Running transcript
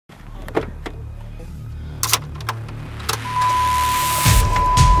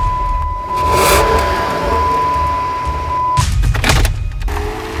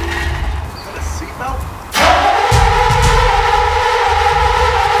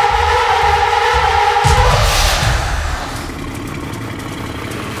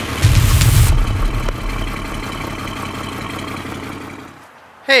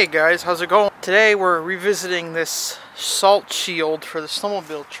Hey guys, how's it going? Today we're revisiting this salt shield for the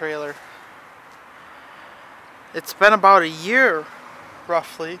snowmobile trailer. It's been about a year,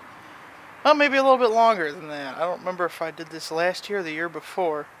 roughly. Well, maybe a little bit longer than that. I don't remember if I did this last year or the year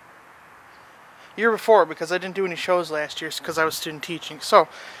before. Year before, because I didn't do any shows last year because I was student teaching. So,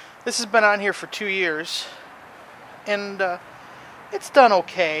 this has been on here for 2 years. And it's done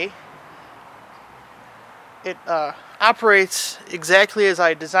okay. It operates exactly as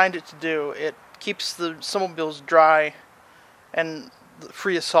I designed it to do. It keeps the snowmobiles dry and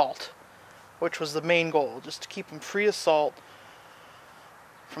free of salt, which was the main goal, just to keep them free of salt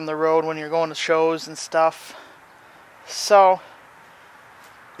from the road when you're going to shows and stuff. So,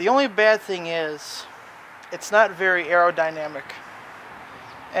 the only bad thing is, it's not very aerodynamic.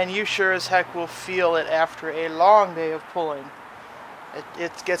 And you sure as heck will feel it after a long day of pulling.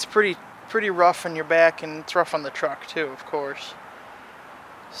 It gets pretty rough on your back, and it's rough on the truck too, of course.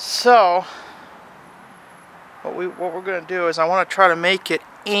 So, what we're going to do is I want to try to make it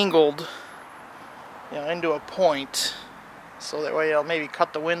angled, into a point, so that way it'll maybe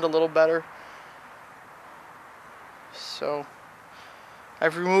cut the wind a little better. So,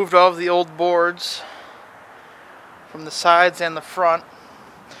 I've removed all of the old boards from the sides and the front.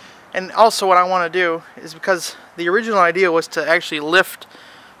 And also what I want to do is, because the original idea was to actually lift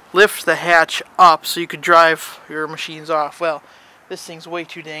the hatch up so you could drive your machines off. Well, this thing's way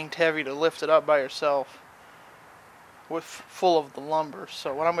too dang heavy to lift it up by yourself with full of the lumber.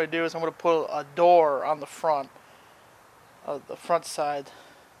 So what I'm going to do is I'm going to put a door on the front of the front side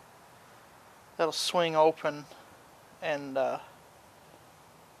that'll swing open, and we'll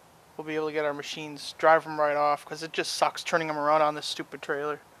be able to get our machines, drive them right off, because it just sucks turning them around on this stupid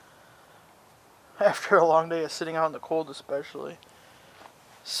trailer after a long day of sitting out in the cold, especially.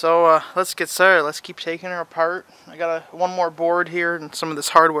 So let's get started. Let's keep taking her apart. I got one more board here and some of this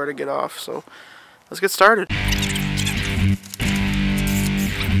hardware to get off, so let's get started.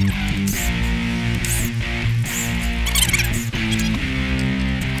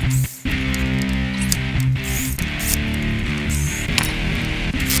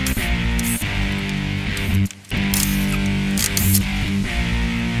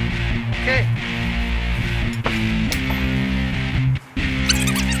 Okay.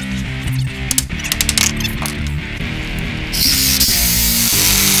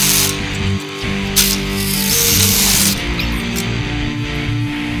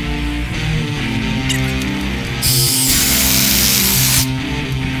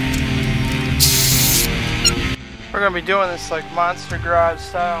 We're gonna be doing this like Monster Garage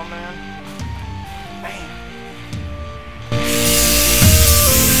style, man. Bam.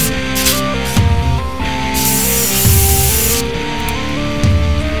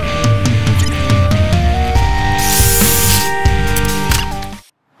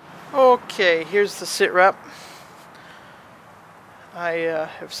 Okay, here's the sit rep. I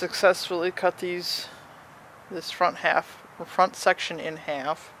have successfully cut this front section in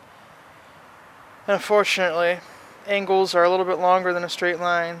half. Unfortunately, angles are a little bit longer than a straight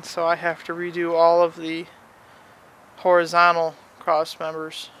line, so I have to redo all of the horizontal cross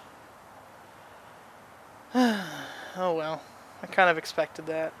members. Oh well, I kind of expected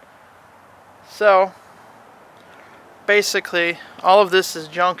that. So, basically, all of this is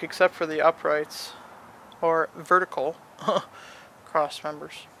junk except for the uprights, or vertical cross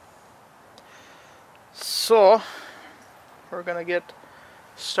members. So, we're going to get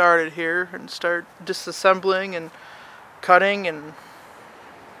started here and start disassembling and cutting and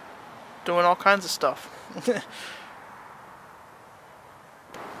doing all kinds of stuff.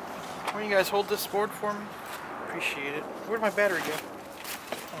 Will you guys hold this board for me? Appreciate it. Where'd my battery go?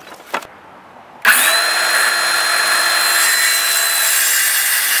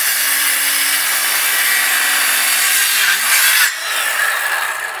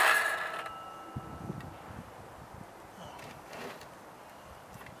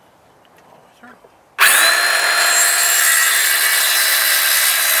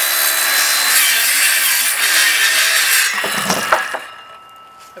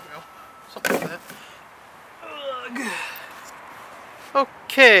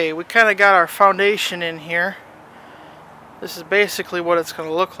 Okay, we kind of got our foundation in here. This is basically what it's going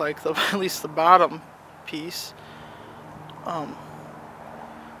to look like, at least the bottom piece.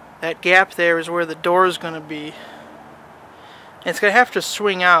 That gap there is where the door is going to be. And it's going to have to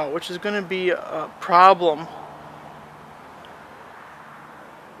swing out, which is going to be a problem.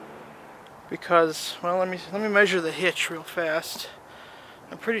 Because, well, let me measure the hitch real fast.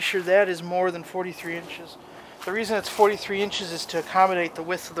 I'm pretty sure that is more than 43 inches. The reason it's 43 inches is to accommodate the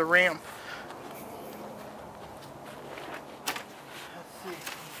width of the ramp. Let's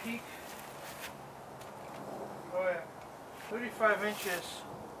see. 35 inches.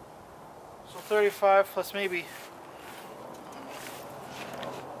 So 35 plus maybe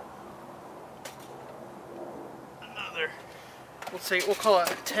another, we'll call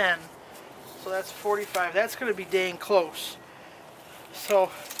it a 10. So that's 45. That's going to be dang close. So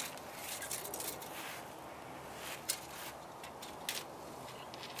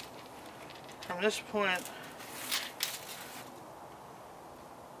from this point,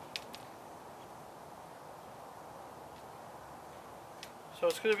 so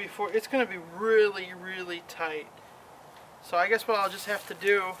it's going to be really, really tight. So I guess what I'll just have to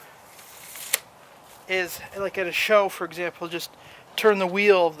do is, like at a show, for example, just turn the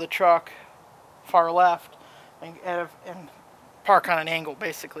wheel of the truck far left and park on an angle,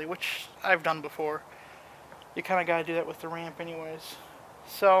 basically, which I've done before. You kind of got to do that with the ramp anyways.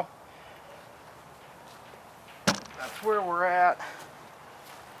 So that's where we're at.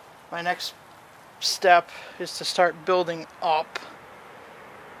 My next step is to start building up,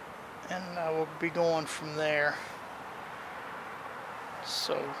 and we'll be going from there.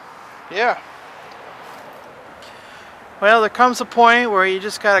 So yeah, well, there comes a point where you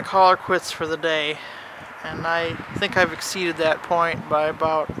just gotta call it quits for the day, and I think I've exceeded that point by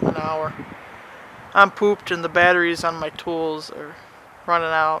about an hour. I'm pooped and the batteries on my tools are running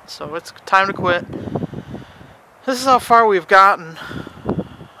out, so it's time to quit. This is how far we've gotten.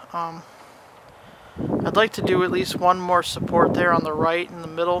 I'd like to do at least one more support there on the right in the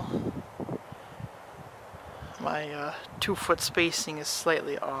middle. My 2-foot spacing is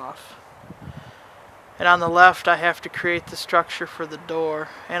slightly off. And on the left I have to create the structure for the door,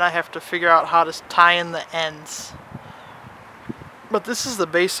 and I have to figure out how to tie in the ends. But this is the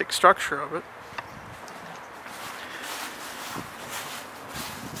basic structure of it.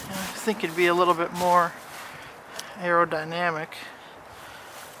 And I think it'd be a little bit more aerodynamic.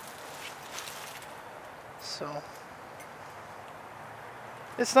 So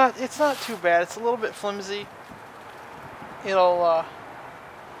it's not too bad. It's a little bit flimsy. It'll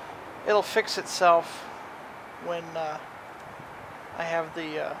fix itself when I have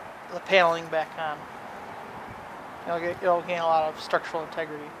the paneling back on. It'll gain a lot of structural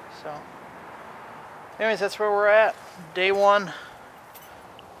integrity. So, anyways, that's where we're at. Day 1.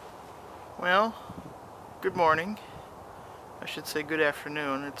 Well, good morning. I should say good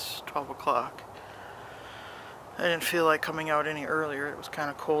afternoon. It's 12 o'clock. I didn't feel like coming out any earlier. It was kind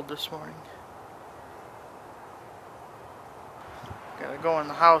of cold this morning. Gotta go in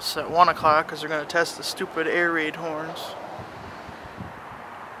the house at 1 o'clock because they're going to test the stupid air raid horns.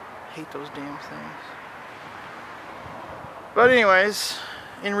 Hate those damn things. But anyways,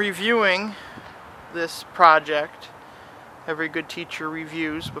 in reviewing this project, every good teacher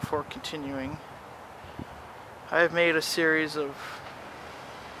reviews before continuing. I have made a series of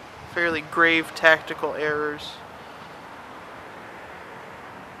fairly grave tactical errors.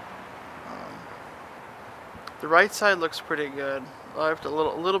 The right side looks pretty good. I have a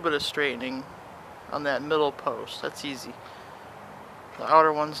little bit of straightening on that middle post. That's easy. The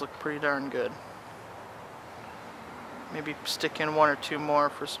outer ones look pretty darn good. Maybe stick in 1 or 2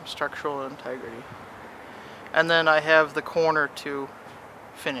 more for some structural integrity. And then I have the corner to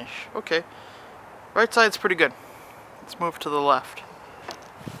finish. Okay. Right side's pretty good. Let's move to the left.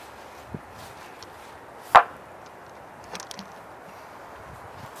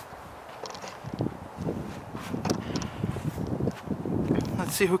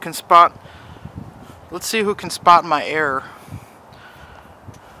 Let's see who can spot my error.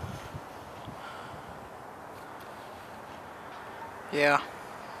 Yeah.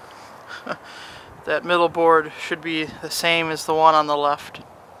 That middle board should be the same as the one on the left,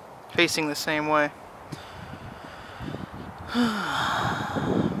 facing the same way.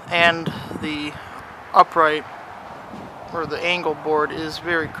 And the upright, or the angle board, is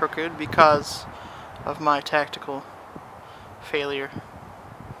very crooked because of my tactical failure.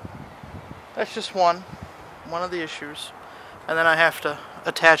 That's just one of the issues. And then I have to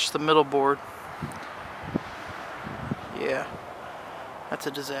attach the middle board. Yeah, that's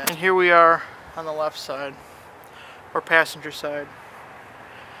a disaster. And here we are on the left side, or passenger side.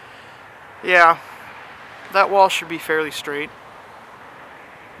 Yeah, that wall should be fairly straight.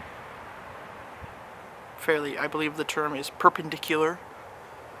 Fairly, I believe the term is perpendicular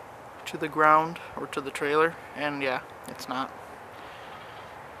to the ground or to the trailer, and yeah, it's not.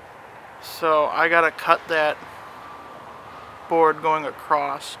 So I gotta cut that board going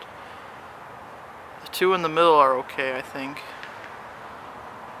across. The 2 in the middle are okay, I think.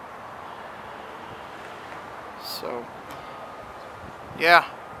 So yeah.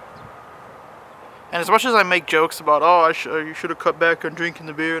 And as much as I make jokes about, oh, you should have cut back on drinking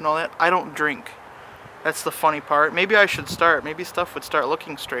the beer and all that, I don't drink. That's the funny part. Maybe I should start. Maybe stuff would start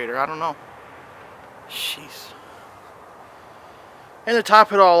looking straighter. I don't know. Jeez. And to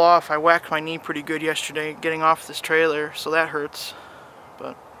top it all off, I whacked my knee pretty good yesterday getting off this trailer, so that hurts.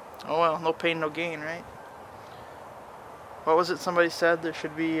 But, oh well, no pain, no gain, right? What was it somebody said? There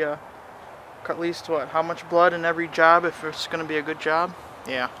should be at least, what, how much blood in every job if it's going to be a good job?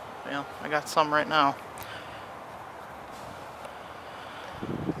 Yeah, well, I got some right now.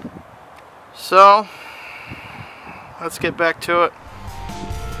 So, let's get back to it.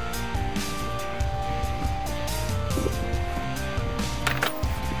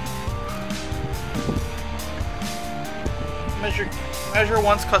 Measure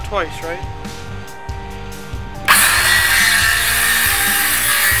once, cut twice, right?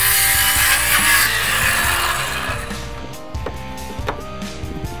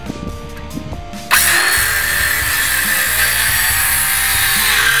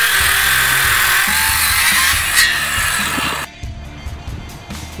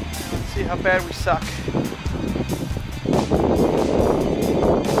 Let's see how bad we suck.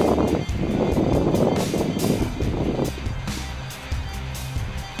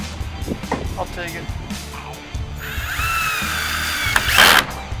 I'll take it.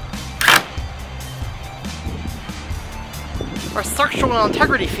 Our structural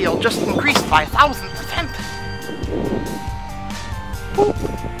integrity field just increased by 1,000%.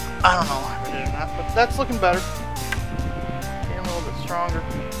 I don't know if I did or not, but that's looking better. Getting a little bit stronger,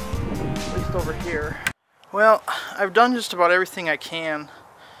 at least over here. Well, I've done just about everything I can.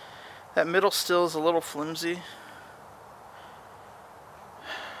 That middle still is a little flimsy.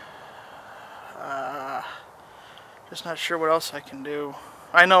 Just not sure what else I can do.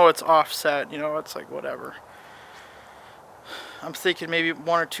 I know it's offset, you know, it's like whatever. I'm thinking maybe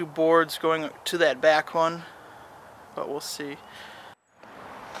 1 or 2 boards going to that back one, but we'll see.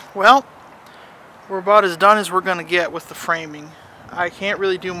 Well, we're about as done as we're going to get with the framing. I can't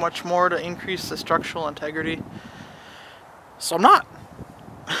really do much more to increase the structural integrity, so I'm not.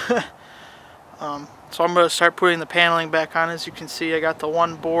 So I'm going to start putting the paneling back on. As you can see, I got the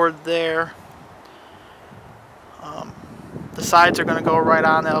one board there. The sides are going to go right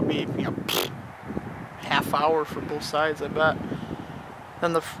on. That'll be, you know, half hour for both sides, I bet.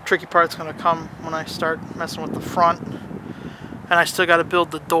 Then the tricky part's going to come when I start messing with the front. And I still got to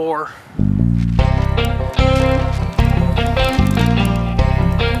build the door.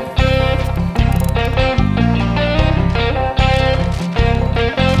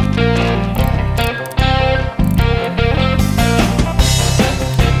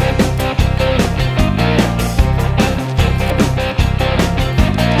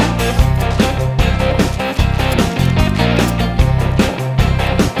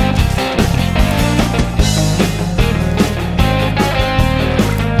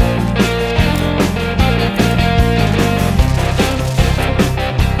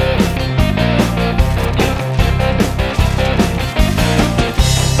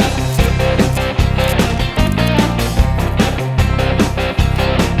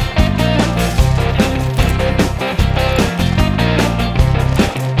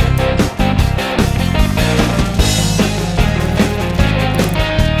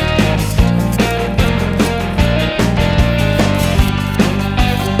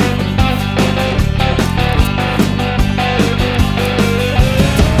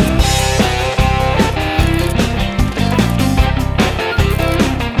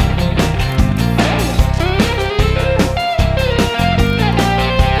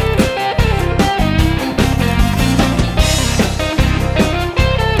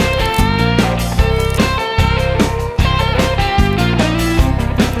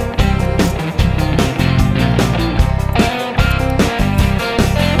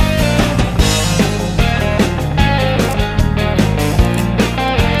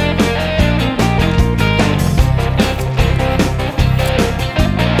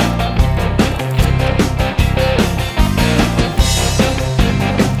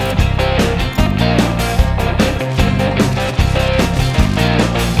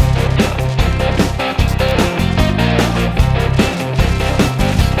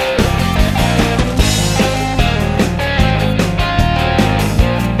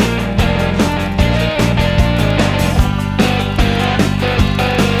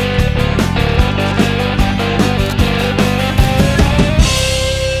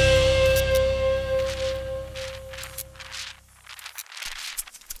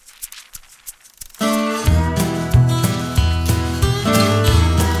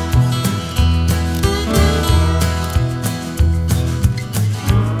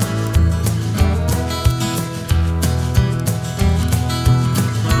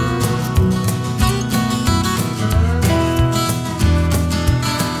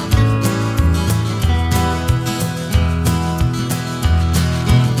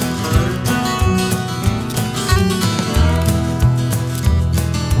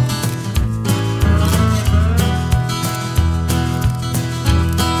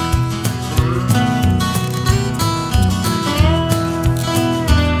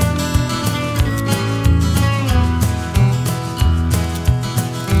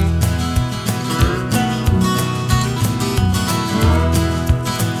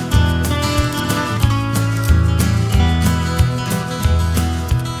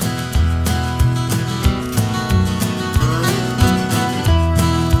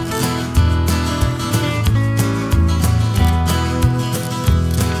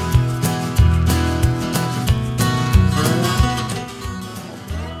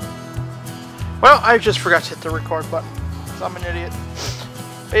 Well, I just forgot to hit the record button, because I'm an idiot.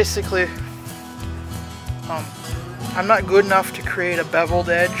 Basically, I'm not good enough to create a beveled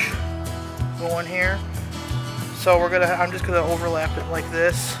edge going here. So I'm just gonna overlap it like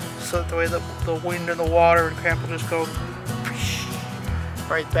this, so that the way the wind and the water and crap will just go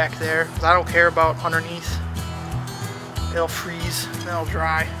right back there. 'Cause I don't care about underneath. It'll freeze, then it'll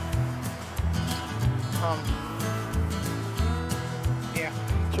dry. Yeah.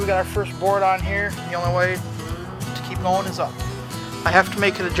 So we got our first board on here. The only way to keep going is up. I have to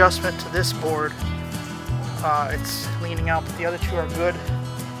make an adjustment to this board. It's leaning out, but the other two are good.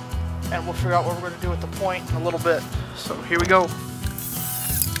 And we'll figure out what we're going to do with the point in a little bit. So here we go.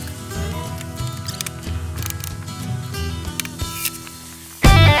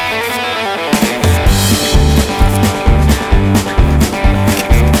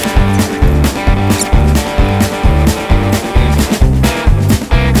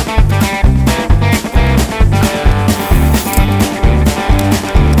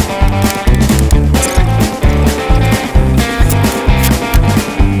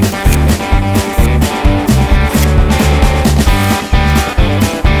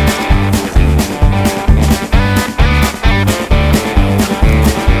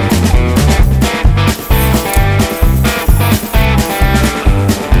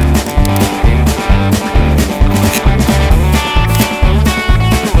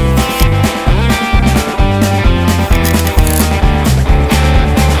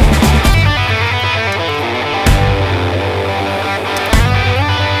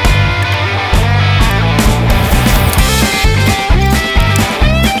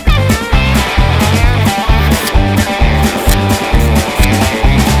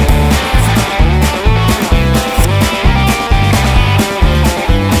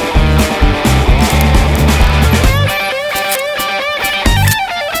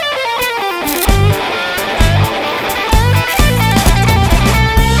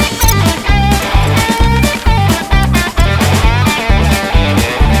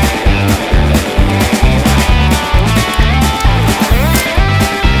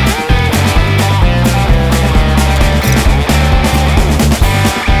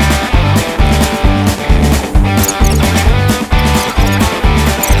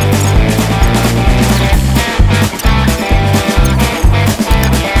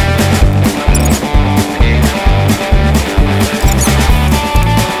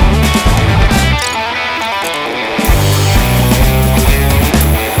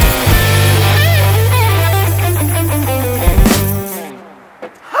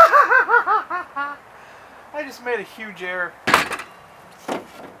 Made a huge error.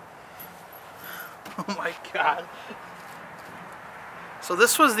 Oh my god. So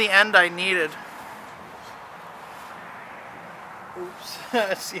this was the end I needed. Oops.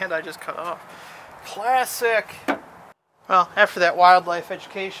 That's the end I just cut off. Classic. Well, after that wildlife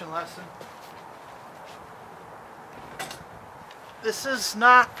education lesson. This is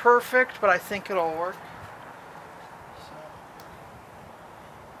not perfect, but I think it'll work.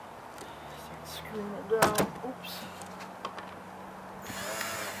 Screwing it down. Oops.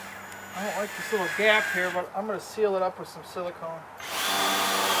 I don't like this little gap here, but I'm going to seal it up with some silicone.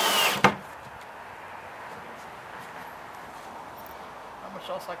 Not much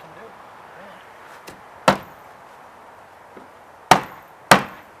else I can do.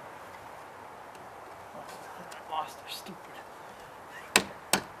 Oh, I lost their stupid.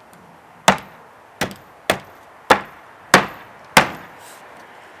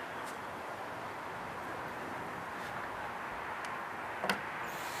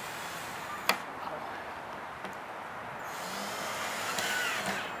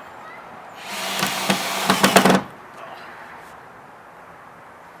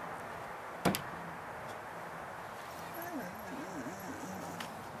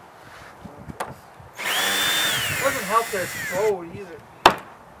 Doesn't help that it's bow either.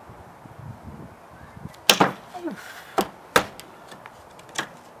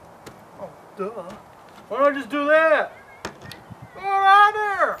 Oh, duh. Why don't I just do that? Go around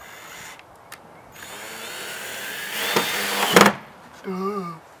there!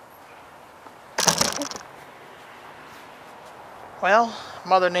 Duh. Well,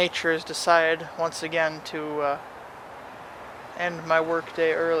 Mother Nature has decided once again to end my work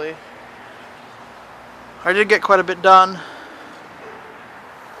day early. I did get quite a bit done.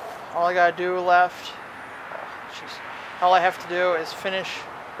 All I gotta do left, all I have to do is finish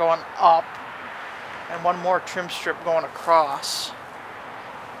going up and one more trim strip going across.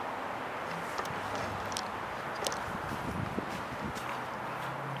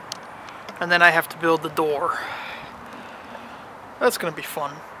 And then I have to build the door. That's gonna be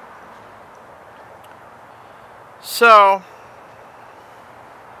fun. So,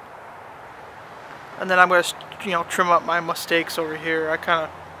 and then I'm going to, trim up my mistakes over here. I kind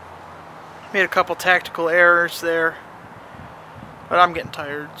of made a couple tactical errors there, but I'm getting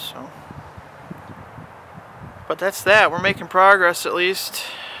tired, so. But that's that. We're making progress at least,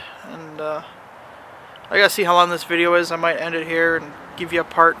 and I gotta see how long this video is. I might end it here and give you a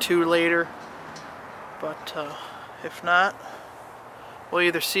part 2 later, but if not, we'll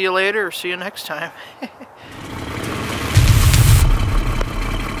either see you later or see you next time.